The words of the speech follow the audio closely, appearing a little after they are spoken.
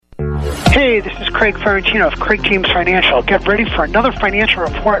Hey, this is Craig Ferrantino of Craig James Financial. Get ready for another financial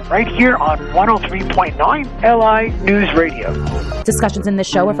report right here on 103.9 LI News Radio. Discussions in this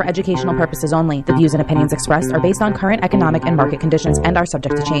show are for educational purposes only. The views and opinions expressed are based on current economic and market conditions and are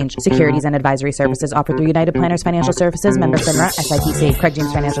subject to change. Securities and advisory services offered through United Planners Financial Services, member FINRA, SIPC. Craig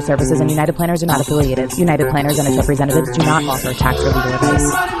James Financial Services and United Planners are not affiliated. United Planners and its representatives do not offer tax or legal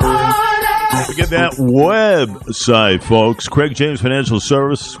advice. Don't forget that website, folks. Craig James Financial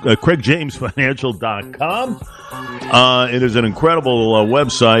Service, CraigJamesFinancial.com. It is an incredible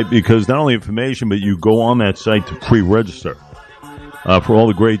website because not only information, but you go on that site to pre-register for all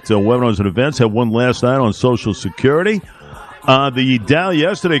the great webinars and events. Had one last night on Social Security. The Dow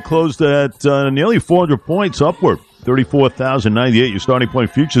yesterday closed at nearly 400 points upward. 34,098. Your starting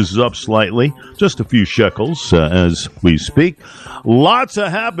point futures is up slightly, just a few shekels as we speak. Lots of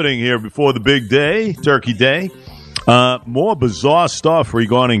happening here before the big day, Turkey Day. More bizarre stuff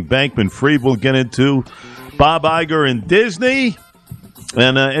regarding Bankman-Fried we'll get into. Bob Iger and Disney,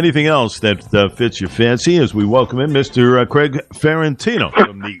 and anything else that fits your fancy as we welcome in Mr. Craig Ferrantino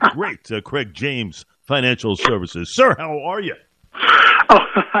from the great Craig James Financial Services. Sir, how are you? Oh,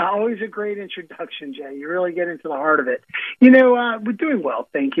 always a great introduction, Jay. You really get into the heart of it. We're doing well,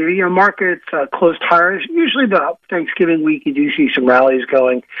 thank you. Markets closed higher. Usually the Thanksgiving week, you do see some rallies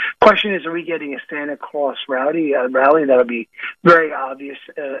going. Question is, are we getting a Santa Claus rally? That'll be very obvious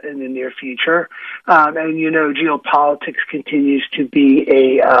in the near future. And, geopolitics continues to be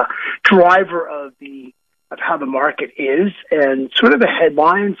a driver of how the market is, and sort of the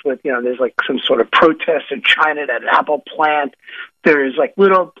headlines with, there's like some sort of protest in China at an Apple plant. There's like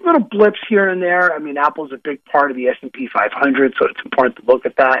little blips here and there. I mean, Apple's a big part of the S&P 500, so it's important to look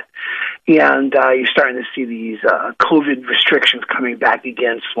at that. And you're starting to see these COVID restrictions coming back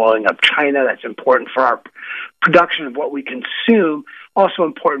again, slowing up China. That's important for our production of what we consume. Also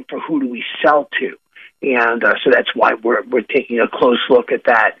important for who do we sell to. And so that's why we're taking a close look at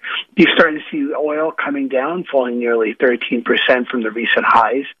that. You're starting to see oil coming down, falling nearly 13% from the recent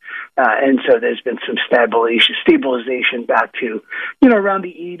highs. And so there's been some stabilization back to, around the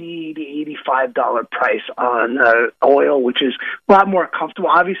 $80 to $85 price on oil, which is a lot more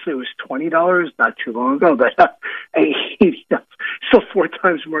comfortable. Obviously, it was $20 not too long ago, but still 4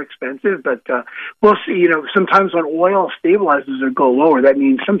 times more expensive. But we'll see. Sometimes when oil stabilizes or go lower, that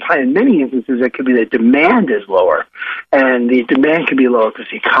means sometimes in many instances it could be that demand is lower, and the demand can be lower because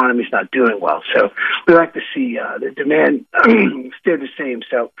the economy's not doing well. So we like to see the demand stay the same.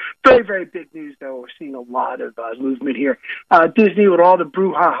 So very, very big news, though. We're seeing a lot of movement here. Disney, with all the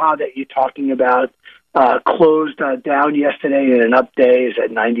brouhaha that you're talking about, closed down yesterday in an up day, is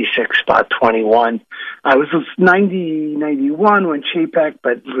at 96.21. It was $90.91 when Chapek,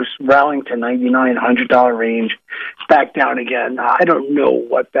 but it was rallying to $99-$100 range. It's back down again. I don't know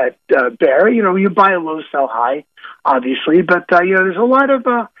what that bear. You buy a low, sell high, obviously, but there's a lot of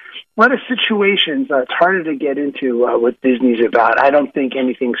situations. It's harder to get into what Disney's about. I don't think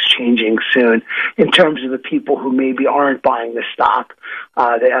anything's changing soon in terms of the people who maybe aren't buying the stock.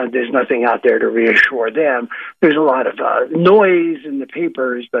 There's nothing out there to reassure them. There's a lot of noise in the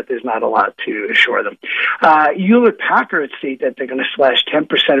papers, but there's not a lot to assure them. Hewlett-Packard state that they're going to slash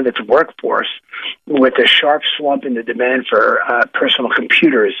 10% of its workforce with a sharp slump in the demand for personal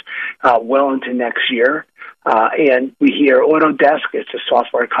computers well into next year. And we hear Autodesk, it's a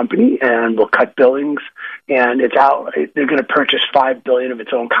software company, and will cut billings, and it's out. They're going to purchase $5 billion of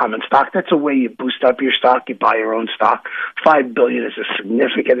its own common stock. That's a way you boost up your stock. You buy your own stock. $5 billion is a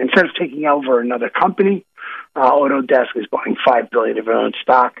significant. Instead of taking over another company, Autodesk is buying $5 billion of their own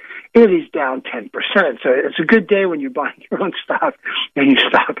stock. It is down 10%. So it's a good day when you're buying your own stock, and your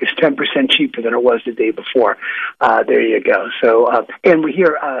stock is 10% cheaper than it was the day before. There you go. So, and we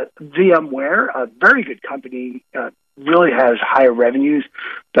hear VMware, a very good company, really has higher revenues,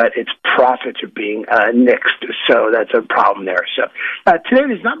 but its profits are being nixed. So that's a problem there. So today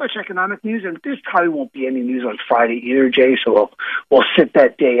there's not much economic news, and there probably won't be any news on Friday either, Jay. So we'll sit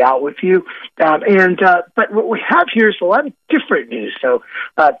that day out with you. But what we have here is a lot of different news. So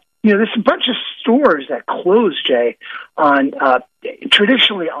there's a bunch of stores that close, Jay, on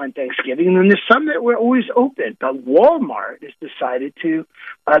traditionally on Thanksgiving, and then there's some that were always open. But Walmart has decided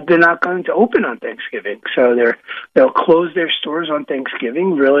they're not going to open on Thanksgiving, so they'll close their stores on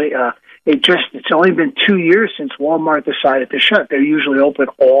Thanksgiving. Really, it's only been 2 years since Walmart decided to shut. They're usually open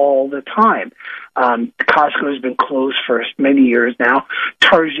all the time. Costco has been closed for many years now.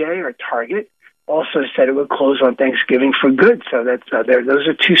 Target also said it would close on Thanksgiving for good. So that's those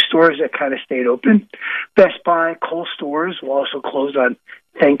are 2 stores that kind of stayed open. Best Buy, Kohl's stores will also close on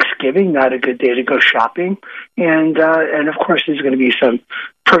Thanksgiving. Not a good day to go shopping. And of course, there's going to be some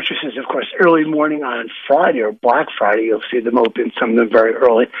purchases, of course, early morning on Friday or Black Friday. You'll see them open, some of them very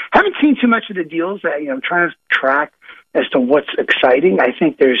early. Haven't seen too much of the deals that, I'm trying to track as to what's exciting. I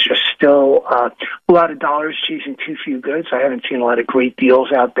think there's just still a lot of dollars chasing too few goods. I haven't seen a lot of great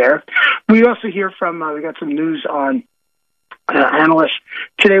deals out there. We also hear from, we got some news on analysts.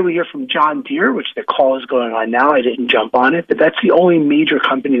 Today we hear from John Deere, which the call is going on now. I didn't jump on it, but that's the only major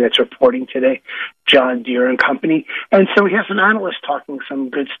company that's reporting today, John Deere and Company. And so we have some analysts talking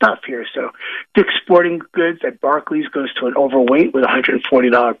some good stuff here. So Dick's Sporting Goods at Barclays goes to an overweight with a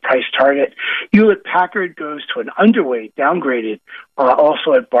 $140 price target. Hewlett Packard goes to an underweight, downgraded,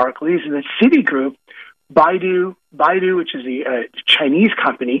 also at Barclays. And then Citigroup, Baidu, which is the Chinese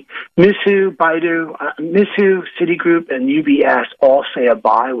company, Mizuho, Citigroup, and UBS all say a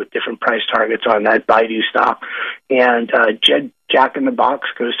buy with different price targets on that Baidu stock. And Jack in the Box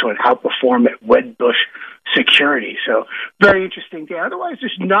goes to an outperform at Wedbush Security. So very interesting day. Otherwise,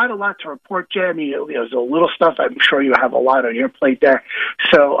 there's not a lot to report, Jay. I mean, there's a little stuff. I'm sure you have a lot on your plate there.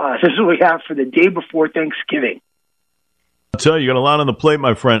 So this is what we have for the day before Thanksgiving. I'll tell you, you got a lot on the plate,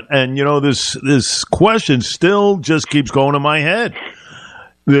 my friend. And, this question still just keeps going in my head.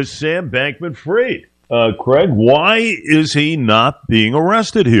 This Sam Bankman-Fried. Craig, why is he not being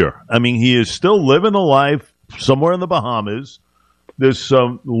arrested here? I mean, he is still living the life somewhere in the Bahamas. This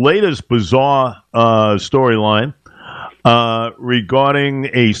latest bizarre storyline regarding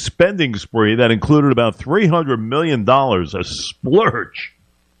a spending spree that included about $300 million, a splurge,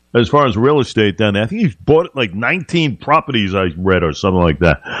 as far as real estate down there. I think he's bought like 19 properties, I read, or something like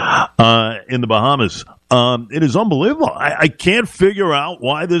that, in the Bahamas. It is unbelievable. I can't figure out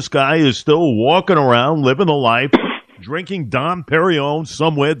why this guy is still walking around, living the life, drinking Dom Perignon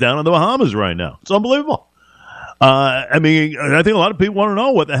somewhere down in the Bahamas right now. It's unbelievable. I think a lot of people want to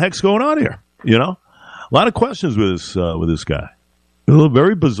know what the heck's going on here. A lot of questions with this guy.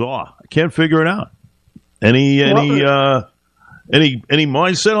 Very bizarre. I can't figure it out. Any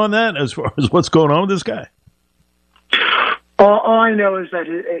mindset on that as far as what's going on with this guy? All I know is that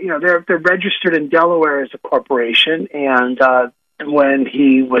they're registered in Delaware as a corporation, and when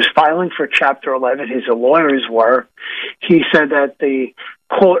he was filing for Chapter 11, his lawyers were. He said that the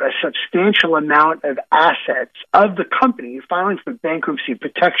quote, a substantial amount of assets of the company, filing for bankruptcy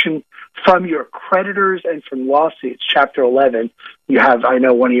protection from your creditors and from lawsuits. Chapter 11, you have, I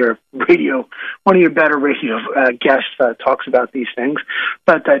know one of your better radio guests talks about these things,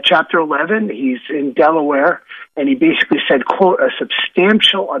 but Chapter 11, he's in Delaware, and he basically said, quote, a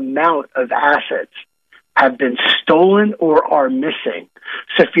substantial amount of assets have been stolen or are missing.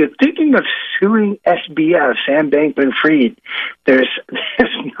 So if you're thinking of suing SBF, Sam Bankman-Fried, there's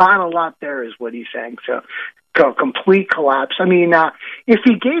not a lot there, is what he's saying. So complete collapse. I mean, if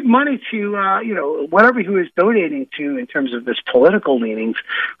he gave money to, whatever he was donating to in terms of his political leanings,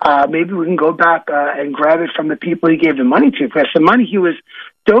 maybe we can go back and grab it from the people he gave the money to, because the money he was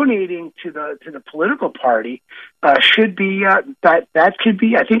donating to the political party should be that could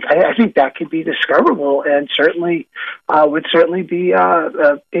be. I think that could be discoverable and certainly would certainly be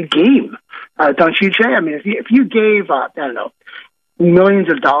a game, don't you, Jay? I mean, if you gave I don't know, millions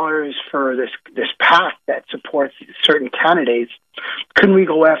of dollars for this PAC that supports certain candidates, couldn't we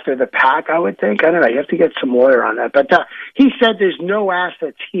go after the PAC? I would think. I don't know. You have to get some lawyer on that. But he said there's no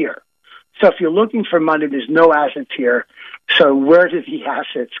assets here. So if you're looking for money, there's no assets here. So where did the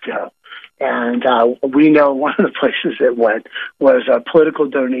assets go? And we know one of the places it went was political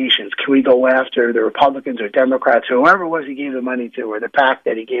donations. Can we go after the Republicans or Democrats, or whoever it was he gave the money to, or the PAC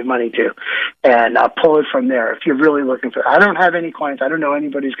that he gave money to, and pull it from there? If you're really looking for, I don't have any clients. I don't know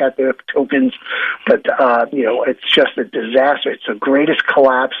anybody's got their tokens, but it's just a disaster. It's the greatest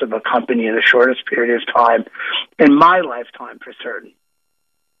collapse of a company in the shortest period of time in my lifetime, for certain.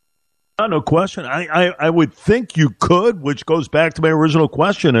 No question. I would think you could, which goes back to my original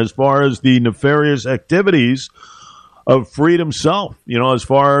question as far as the nefarious activities of Fried himself, as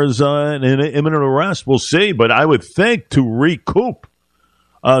far as an imminent arrest. We'll see. But I would think to recoup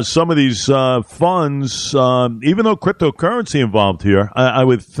some of these funds, even though cryptocurrency involved here, I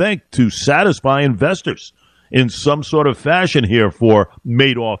would think to satisfy investors in some sort of fashion here for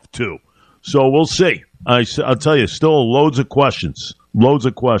Madoff too. So we'll see. I'll tell you, still loads of questions. Loads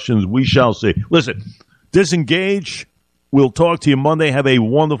of questions. We shall see. Listen, disengage. We'll talk to you Monday. Have a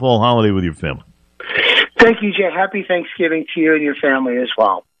wonderful holiday with your family. Thank you, Jay. Happy Thanksgiving to you and your family as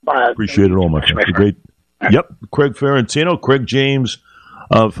well. Appreciate it all, my friend. Great. Yep. Craig Ferrantino, Craig James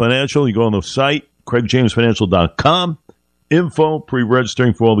Financial. You go on the site, craigjamesfinancial.com. Info,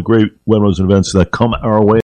 pre-registering for all the great webinars and events that come our way.